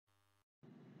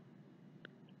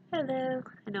Hello,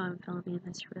 I know I'm filming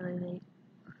this really late.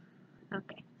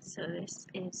 Okay, so this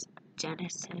is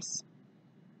Genesis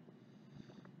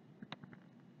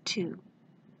 2.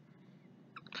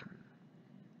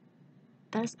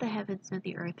 Thus the heavens and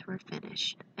the earth were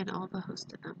finished, and all the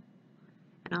host of them.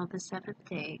 And on the seventh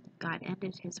day God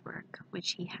ended his work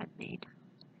which he had made,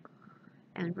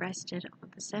 and rested on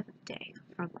the seventh day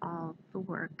from all the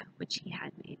work which he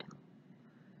had made.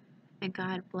 And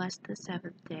God blessed the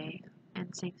seventh day,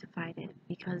 and sanctified it,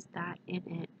 because that in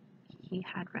it he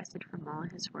had rested from all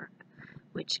his work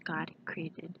which God had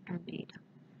created and made.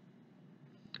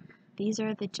 These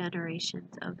are the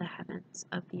generations of the heavens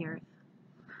of the earth,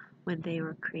 when they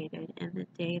were created, in the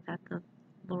day that the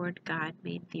Lord God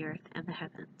made the earth and the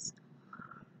heavens,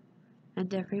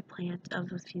 and every plant of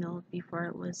the field before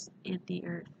it was in the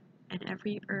earth, and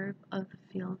every herb of the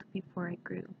field before it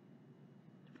grew.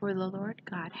 For the Lord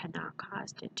God had not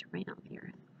caused it to rain on the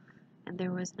earth, and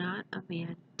there was not a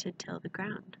man to till the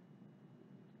ground.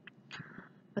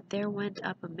 But there went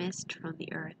up a mist from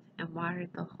the earth, and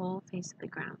watered the whole face of the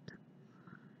ground.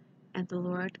 And the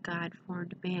Lord God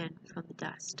formed man from the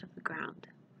dust of the ground,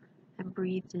 and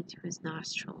breathed into his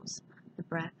nostrils the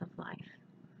breath of life,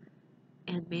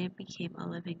 and man became a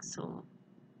living soul.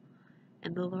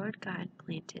 And the Lord God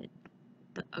planted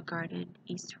a garden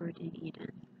eastward in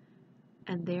Eden,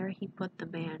 and there he put the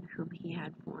man whom he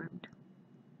had formed.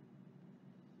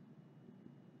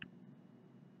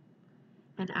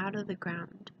 And out of the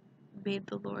ground made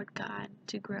the Lord God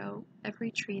to grow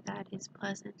every tree that is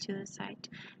pleasant to the sight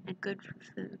and good for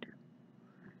food,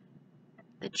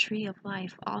 the tree of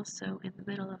life also in the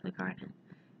middle of the garden,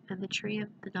 and the tree of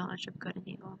the knowledge of good and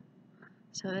evil.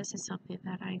 So this is something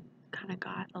that I kind of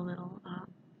got a little,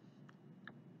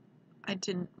 I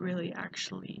didn't really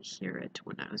actually hear it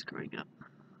when I was growing up.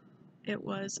 It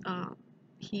was,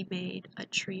 he made a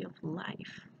tree of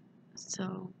life.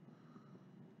 So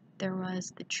there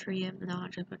was the tree of the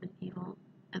knowledge of good and evil,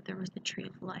 and there was the tree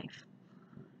of life.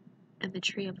 And the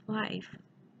tree of life,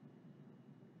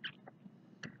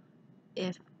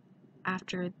 if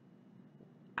after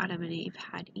Adam and Eve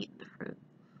had eaten the fruit,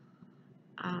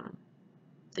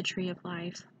 the tree of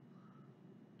life,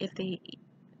 if they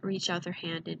reached out their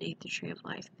hand and ate the tree of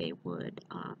life, they would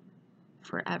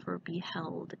forever be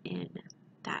held in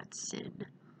that sin.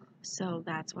 So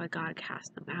that's why God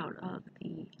cast them out of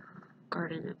the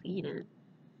Garden of Eden.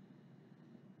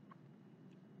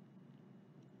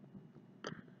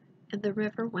 And the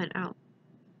river went out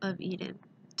of Eden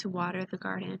to water the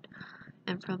garden,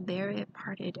 and from there it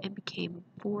parted and became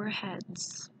 4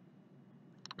 heads.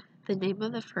 The name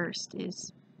of the first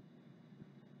is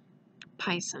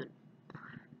Pison.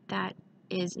 That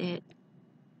is it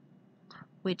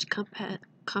which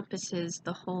compasses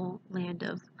the whole land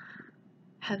of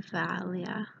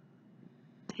Havilah,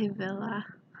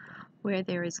 where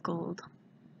there is gold.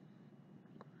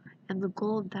 And the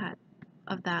gold that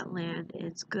of that land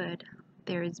is good.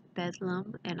 There is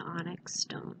Bedlam and onyx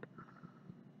stone.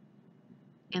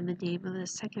 And the name of the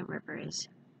second river is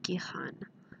Gihon.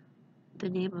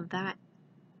 The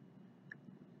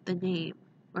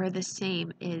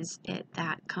same is it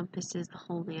that compasses the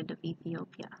whole land of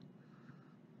Ethiopia.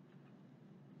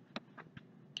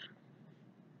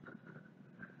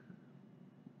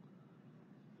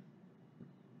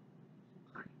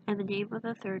 And the name of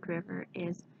the third river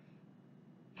is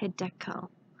Hiddekel.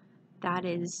 That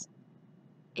is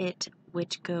it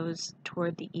which goes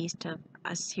toward the east of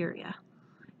Assyria.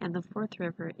 And the fourth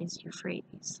river is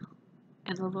Euphrates.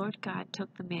 And the Lord God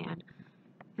took the man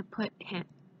and put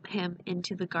him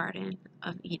into the Garden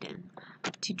of Eden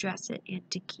to dress it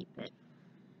and to keep it.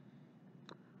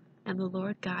 And the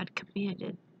Lord God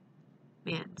commanded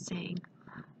man, saying,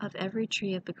 Of every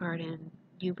tree of the garden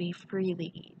you may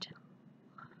freely eat,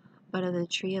 but of the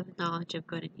tree of the knowledge of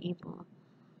good and evil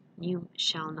you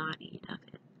shall not eat of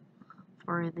it.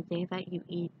 For in the day that you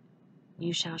eat,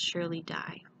 you shall surely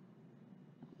die.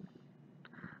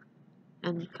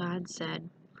 And God said,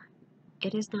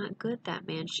 It is not good that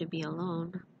man should be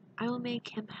alone. I will make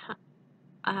him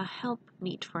a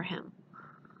helpmeet for him.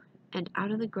 And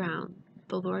out of the ground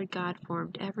the Lord God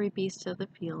formed every beast of the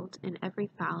field and every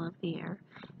fowl of the air,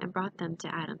 and brought them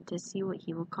to Adam to see what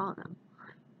he would call them.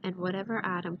 And whatever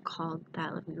Adam called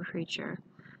that living creature,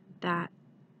 that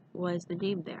was the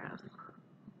name thereof.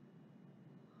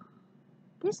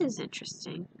 This is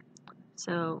interesting.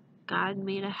 So God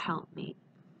made a helpmeet.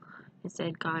 It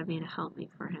said God made a helpmeet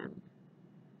for him.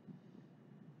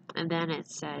 And then it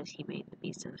says he made the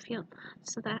beasts of the field.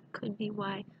 So that could be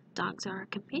why dogs are our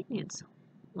companions,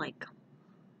 like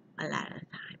a lot of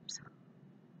times.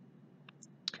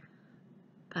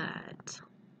 But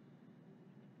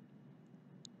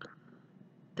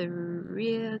the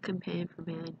real companion for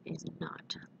man is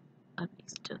not a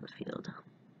beast of the field.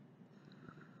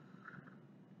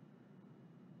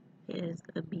 It is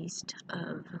a beast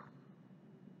of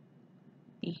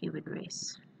the human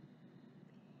race.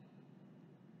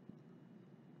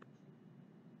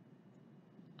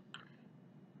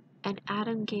 And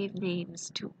Adam gave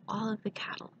names to all of the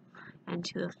cattle, and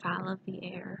to the fowl of the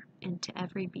air, and to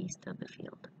every beast of the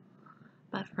field.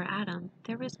 But for Adam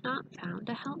there was not found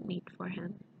a helpmeet for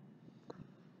him.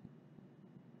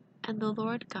 And the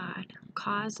Lord God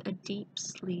caused a deep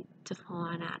sleep to fall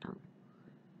on Adam,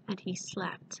 and he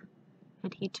slept.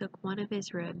 And he took one of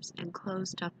his ribs and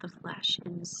closed up the flesh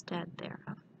instead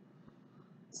thereof.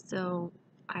 So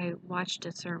I watched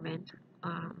a sermon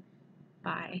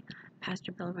by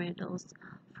Pastor Bill Randalls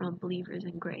from Believers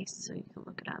in Grace, so you can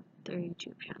look it up, their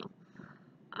YouTube channel.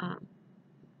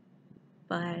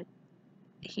 But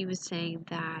he was saying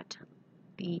that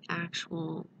the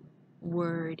actual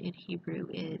word in Hebrew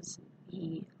is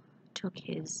he took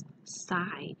his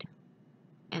side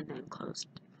and then closed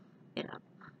it up.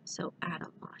 So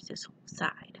Adam lost his whole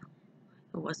side.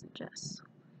 It wasn't just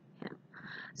him.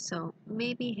 So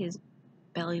maybe his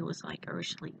belly was like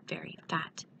originally very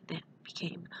fat, then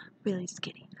became really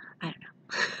skinny. I don't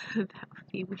know. That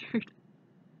would be weird.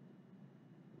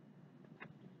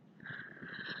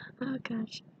 Oh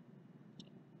gosh.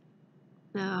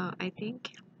 No, I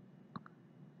think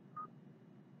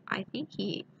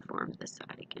he formed the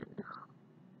side again.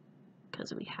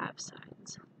 Because we have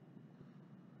sides.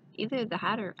 Either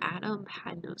that or Adam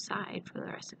had no side for the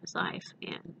rest of his life,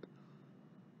 and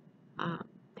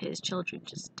his children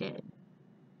just did.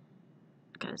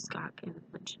 Because God gave him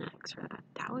the genetics for that.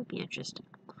 That would be interesting.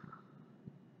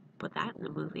 Put that in the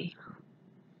movie.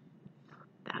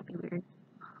 That'd be weird.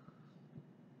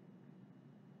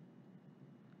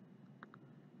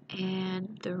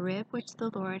 And the rib which the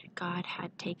Lord God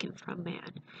had taken from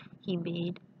man, he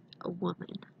made a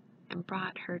woman, and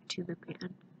brought her to the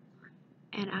man.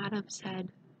 And Adam said,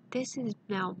 This is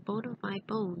now bone of my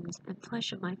bones, and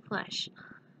flesh of my flesh.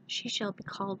 She shall be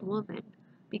called woman,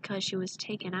 because she was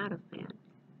taken out of man.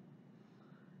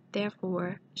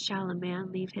 Therefore shall a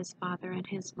man leave his father and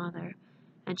his mother,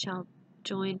 and shall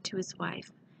join to his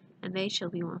wife, and they shall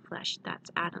be one flesh.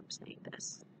 That's Adam saying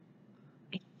this.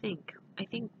 I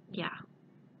think, yeah.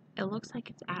 It looks like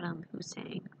it's Adam who's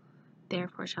saying,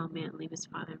 Therefore shall a man leave his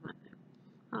father and mother.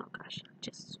 Oh gosh,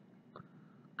 just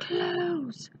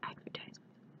close advertisement.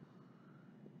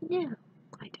 No,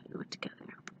 I don't know what to go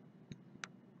there.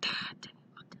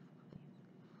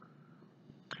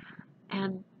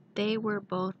 And they were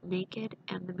both naked,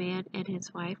 and the man and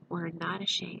his wife were not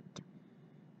ashamed.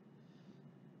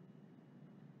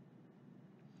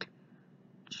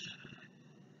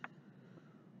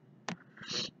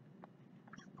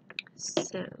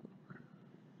 So,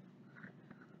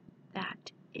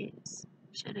 that is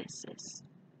Genesis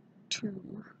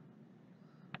 2.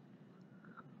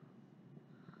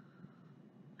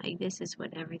 Like, this is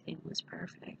when everything was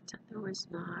perfect. There was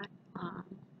not,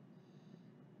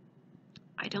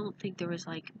 I don't think there was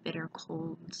like bitter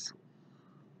colds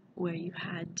where you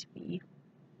had to be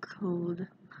cold,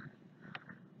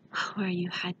 where you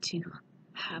had to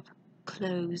have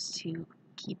clothes to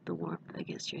keep the warmth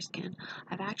against your skin.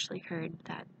 I've actually heard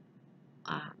that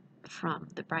from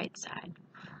the bright side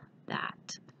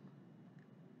that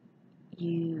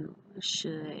you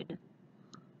should,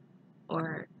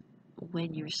 or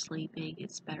when you're sleeping,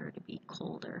 it's better to be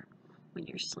colder when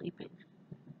you're sleeping.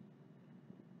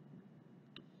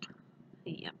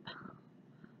 Yep,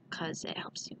 because it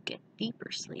helps you get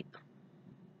deeper sleep.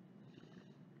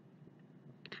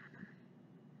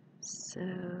 So,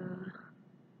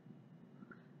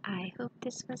 I hope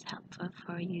this was helpful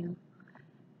for you,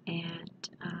 and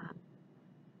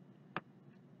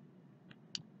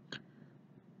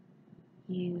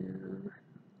you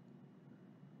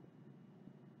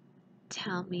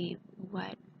tell me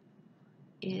what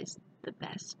is the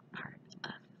best part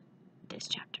of this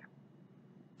chapter.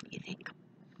 What do you think?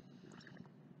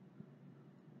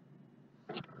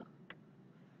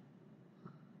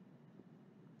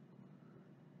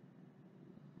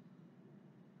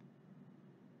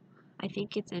 I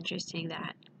think it's interesting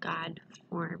that God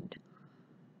formed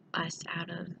us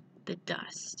out of the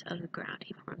dust of the ground.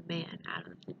 He formed man out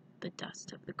of the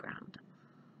dust of the ground.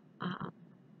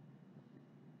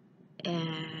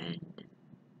 And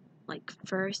like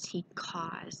first he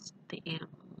caused the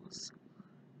animals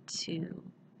to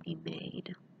be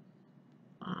made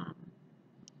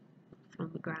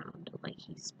from the ground. Like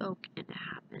he spoke and it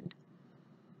happened.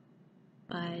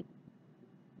 But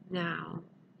now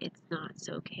it's not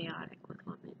so chaotic with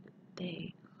women.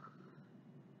 They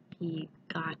he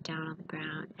got down on the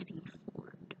ground and he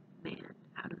formed man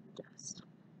out of the dust.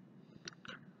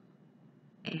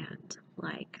 And,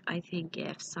 like, I think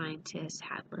if scientists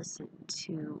had listened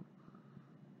to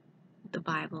the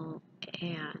Bible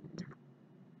and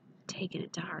taken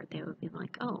it to heart, they would be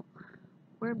like, oh,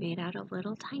 we're made out of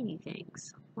little tiny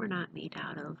things. We're not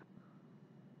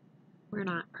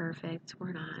perfect.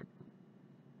 We're not,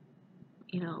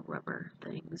 rubber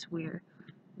things. We're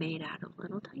made out of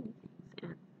little tiny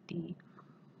things. And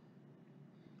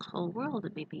the whole world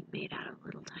may be made out of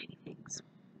little tiny things.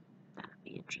 That would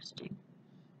be interesting.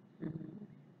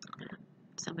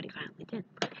 Somebody finally did.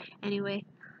 Anyway,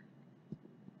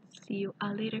 see you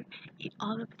all later. Eat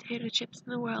all the potato chips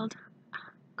in the world.